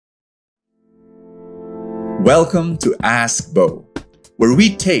Welcome to Ask Bo, where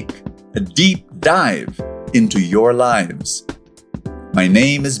we take a deep dive into your lives. My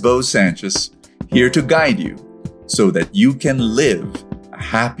name is Bo Sanchez, here to guide you so that you can live a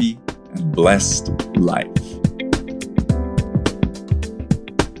happy and blessed life.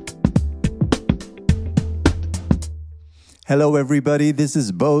 Hello, everybody. This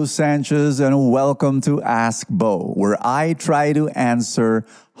is Bo Sanchez, and welcome to Ask Bo, where I try to answer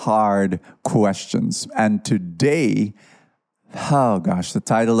hard questions. And today, the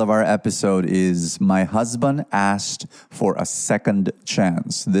title of our episode is My Husband Asked for a Second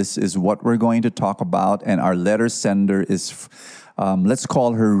Chance. This is what we're going to talk about, and our letter sender is, let's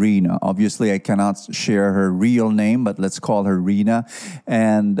call her Rena. Obviously, I cannot share her real name, but let's call her Rena.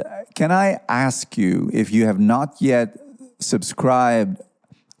 And can I ask you, if you have not yet subscribed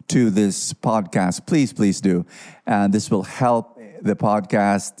to this podcast, please do. And this will help the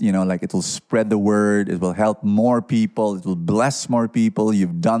podcast, it will spread the word. It will help more people. It will bless more people.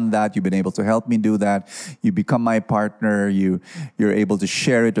 You've done that. You've been able to help me do that. You become my partner. You're able to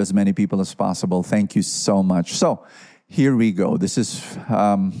share it to as many people as possible. Thank you so much. So here we go. This is,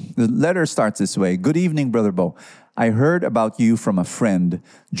 the letter starts this way. Good evening, Brother Bo. I heard about you from a friend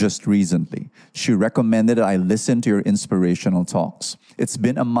just recently. She recommended I listen to your inspirational talks. It's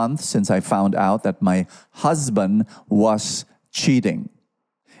been a month since I found out that my husband was cheating,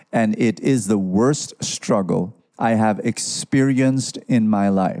 and it is the worst struggle I have experienced in my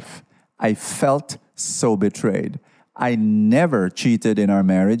life. I felt so betrayed. I never cheated in our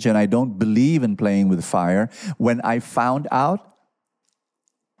marriage, and I don't believe in playing with fire. When I found out,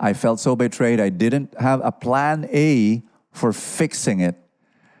 I felt so betrayed. I didn't have a plan A for fixing it.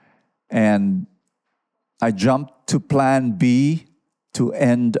 And I jumped to plan B to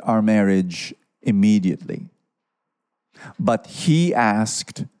end our marriage immediately. But he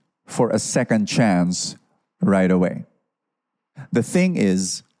asked for a second chance right away. The thing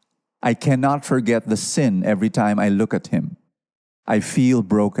is, I cannot forget the sin every time I look at him. I feel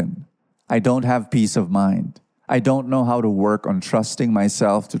broken. I don't have peace of mind. I don't know how to work on trusting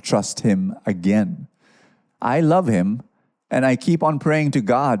myself to trust him again. I love him, and I keep on praying to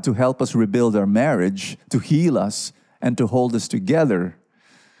God to help us rebuild our marriage, to heal us, and to hold us together.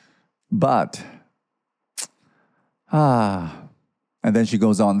 But, and then she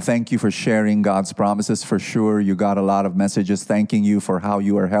goes on, thank you for sharing God's promises. For sure, you got a lot of messages thanking you for how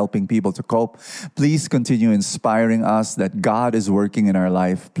you are helping people to cope. Please continue inspiring us that God is working in our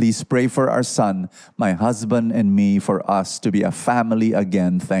life. Please pray for our son, my husband, and me, for us to be a family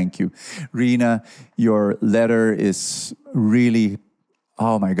again. Thank you. Rena, your letter is really,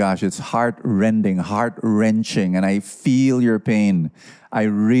 oh my gosh, it's heart-rending, heart-wrenching, and I feel your pain. I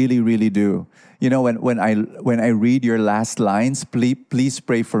really, really do. When I read your last lines, please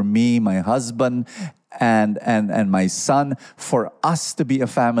pray for me, my husband, and my son, for us to be a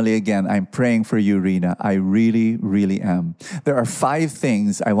family again. I'm praying for you, Rena. I really, really am. There are 5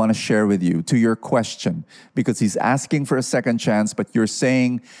 things I want to share with you to your question, because he's asking for a second chance, but you're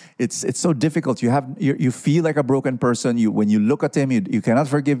saying it's so difficult. You feel like a broken person. When you look at him, you cannot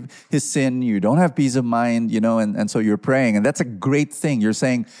forgive his sin. You don't have peace of mind, and so you're praying. And that's a great thing. You're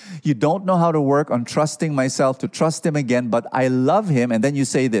saying, you don't know how to work on trusting myself to trust him again, but I love him. And then you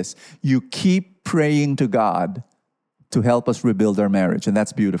say this, you keep praying to God to help us rebuild our marriage. And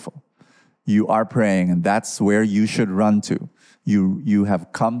that's beautiful. You are praying, and that's where you should run to. You have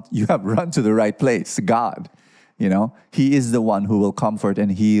run to the right place, God. He is the one who will comfort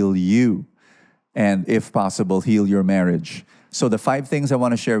and heal you. And if possible, heal your marriage. So the 5 things I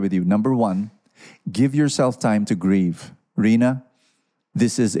want to share with you. Number 1, give yourself time to grieve. Rena,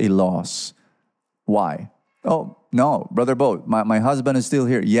 this is a loss. Why? Oh, no, Brother Bo, my husband is still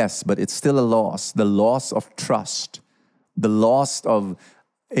here. Yes, but it's still a loss. The loss of trust. The loss of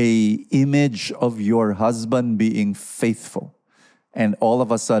a image of your husband being faithful. And all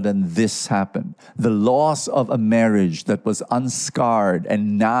of a sudden, this happened. The loss of a marriage that was unscarred,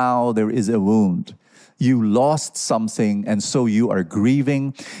 and now there is a wound. You lost something, and so you are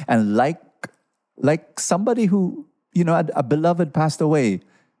grieving. And like somebody who, a beloved passed away,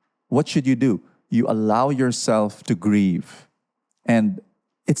 what should you do? You allow yourself to grieve. And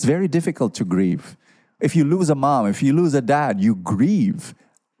it's very difficult to grieve. If you lose a mom, if you lose a dad, you grieve.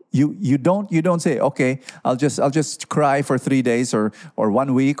 You don't say, okay, I'll just cry for 3 days or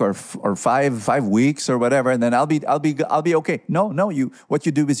 1 week or 5 weeks or whatever, and then I'll be okay. No, what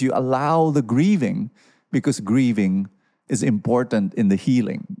you do is you allow the grieving, because grieving is important in the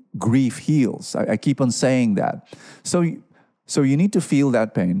healing. Grief heals. I keep on saying that. So you need to feel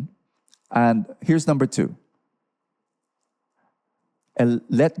that pain. And here's number 2.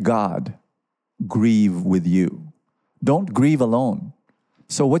 Let God grieve with you. Don't grieve alone.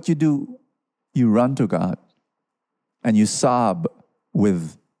 So what you do, you run to God and you sob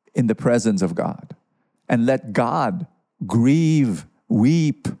in the presence of God and let God grieve,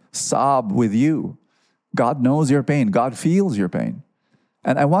 weep, sob with you. God knows your pain. God feels your pain.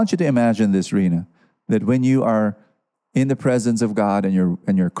 And I want you to imagine this, Rena, that when you are in the presence of God and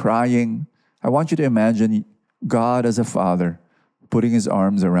you're crying, I want you to imagine God as a father putting his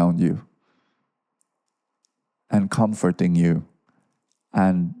arms around you and comforting you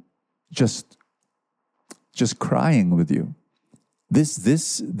and just crying with you. This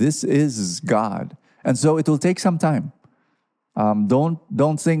is God. And so it will take some time.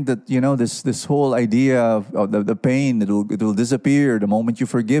 Don't think that this whole idea of the pain, it will disappear the moment you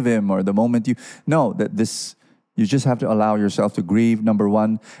forgive him or the moment you just have to allow yourself to grieve, number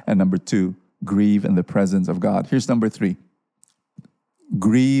one, and number two, grieve in the presence of God. Here's number three.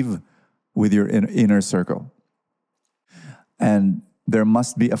 Grieve with your inner circle. And there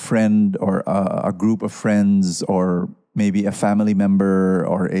must be a friend or a group of friends or maybe a family member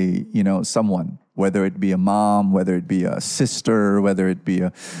or someone, whether it be a mom, whether it be a sister, whether it be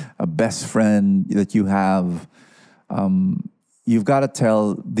a best friend that you have. You've got to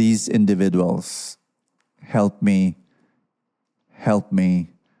tell these individuals, help me, help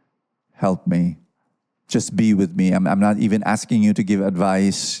me, help me. Just be with me. I'm not even asking you to give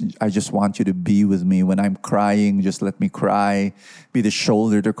advice. I just want you to be with me. When I'm crying, just let me cry. Be the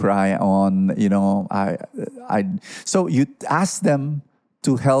shoulder to cry on. So you ask them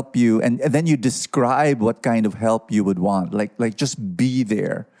to help you, and then you describe what kind of help you would want. Like just be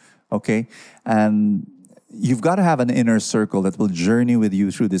there, okay? And you've got to have an inner circle that will journey with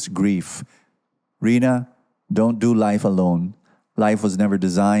you through this grief. Rena, don't do life alone. Life was never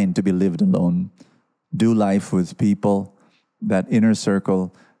designed to be lived alone. Do life with people, that inner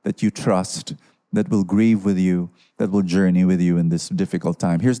circle that you trust, that will grieve with you, that will journey with you in this difficult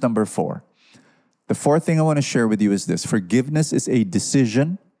time. Here's number 4. The fourth thing I want to share with you is this. Forgiveness is a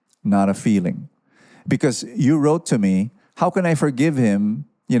decision, not a feeling. Because you wrote to me, how can I forgive him?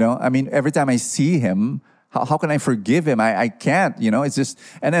 Every time I see him, how can I forgive him? I can't, it's just,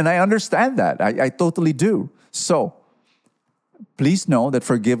 and I understand that. I totally do. So, please know that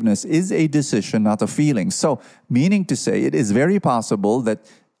forgiveness is a decision, not a feeling. So, meaning to say, it is very possible that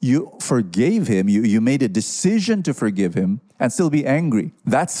you forgave him, you made a decision to forgive him and still be angry.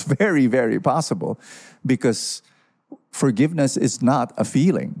 That's very, very possible because forgiveness is not a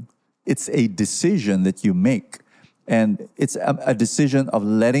feeling. It's a decision that you make. And it's a decision of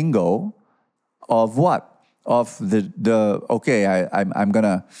letting go of what? Of I'm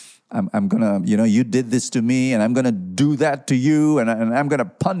gonna, you did this to me, and I'm gonna do that to you, and I'm gonna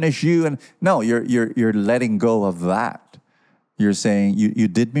punish you. And no, you're letting go of that. You're saying you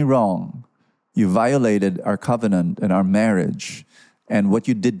did me wrong. You violated our covenant and our marriage, and what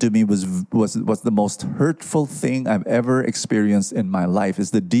you did to me was the most hurtful thing I've ever experienced in my life. It's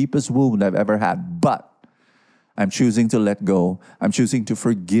the deepest wound I've ever had. But I'm choosing to let go. I'm choosing to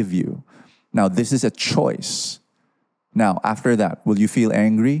forgive you. Now, this is a choice. Now, after that, will you feel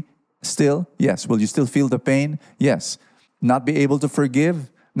angry? Still? Yes. Will you still feel the pain? Yes. Not be able to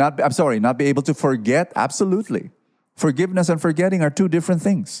forgive? Not be able to forget? Absolutely. Forgiveness and forgetting are two different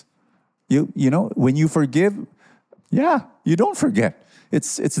things. When you forgive, you don't forget.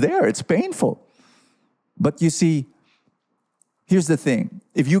 It's there. It's painful. But you see, here's the thing.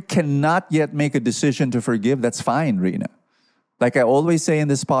 If you cannot yet make a decision to forgive, that's fine, Rena. Like I always say in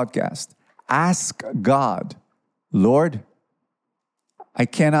this podcast, ask God, Lord, I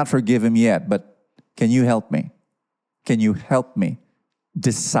cannot forgive him yet, but can you help me? Can you help me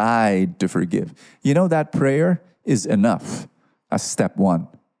decide to forgive? That prayer is enough as step 1.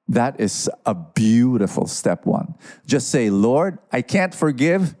 That is a beautiful step 1. Just say, Lord, I can't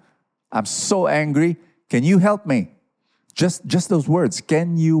forgive. I'm so angry. Can you help me? Just those words.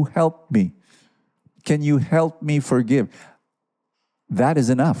 Can you help me? Can you help me forgive? That is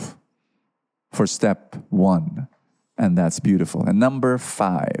enough for step 1. And that's beautiful. And number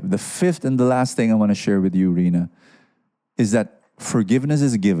 5, the fifth and the last thing I want to share with you, Rena, is that forgiveness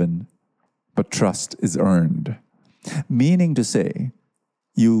is given, but trust is earned. Meaning to say,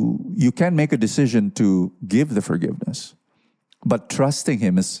 you can make a decision to give the forgiveness, but trusting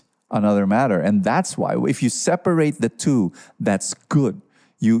him is another matter. And that's why if you separate the two, that's good.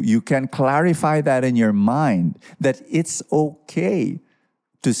 You can clarify that in your mind, that it's okay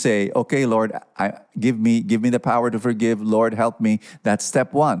to say, okay, Lord, give me the power to forgive. Lord, help me. That's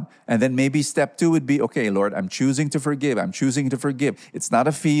step 1. And then maybe step 2 would be, okay, Lord, I'm choosing to forgive. I'm choosing to forgive. It's not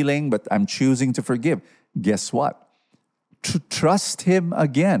a feeling, but I'm choosing to forgive. Guess what? To trust him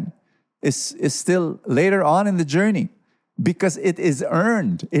again. is still later on in the journey because it is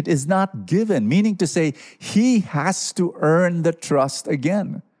earned. It is not given, meaning to say he has to earn the trust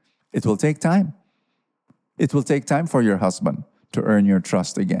again. It will take time. It will take time for your husband to earn your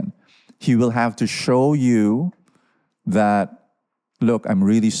trust again. He will have to show you that, look, I'm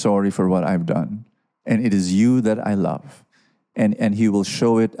really sorry for what I've done. And it is you that I love. And he will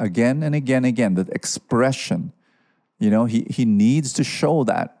show it again and again and again, that expression. He needs to show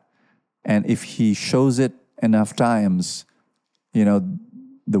that. And if he shows it enough times, the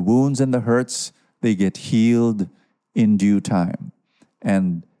wounds and the hurts, they get healed in due time.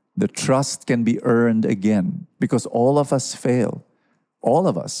 And the trust can be earned again because all of us fail. All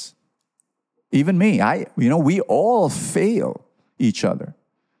of us. Even me, we all fail each other.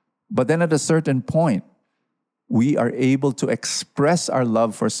 But then at a certain point, we are able to express our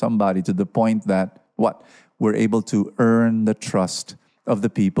love for somebody to the point that, we're able to earn the trust of the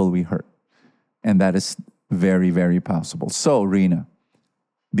people we hurt. And that is very, very possible. So, Rena,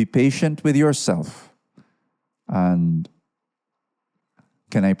 be patient with yourself. And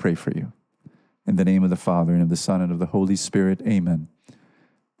can I pray for you? In the name of the Father, and of the Son, and of the Holy Spirit, amen.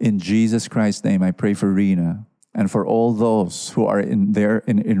 In Jesus Christ's name, I pray for Rena and for all those who are in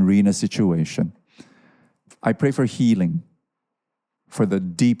Rena's situation. I pray for healing, for the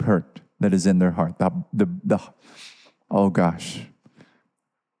deep hurt that is in their heart, the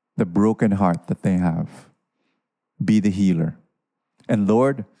broken heart that they have. Be the healer. And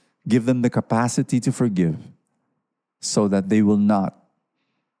Lord, give them the capacity to forgive so that they will not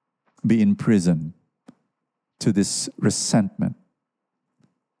be in prison to this resentment.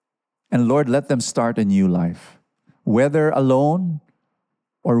 And Lord, let them start a new life, whether alone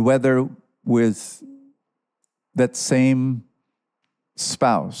or whether with that same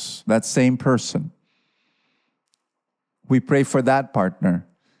spouse, that same person. We pray for that partner,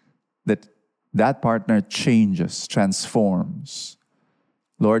 that partner changes, transforms.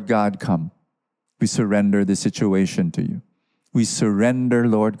 Lord God, come. We surrender the situation to you. We surrender,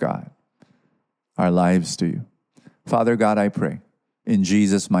 Lord God, our lives to you. Father God, I pray in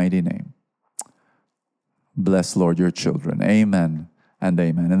Jesus' mighty name. Bless, Lord, your children. Amen and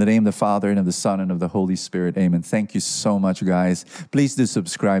amen. In the name of the Father, and of the Son, and of the Holy Spirit, amen. Thank you so much, guys. Please do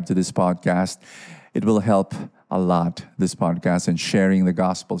subscribe to this podcast. It will help a lot, this podcast, and sharing the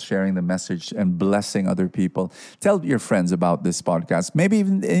gospel, sharing the message, and blessing other people. Tell your friends about this podcast. Maybe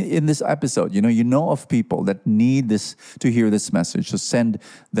even in this episode, you know of people that need this to hear this message. So send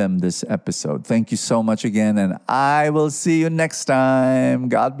them this episode. Thank you so much again, and I will see you next time.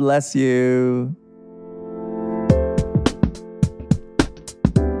 God bless you.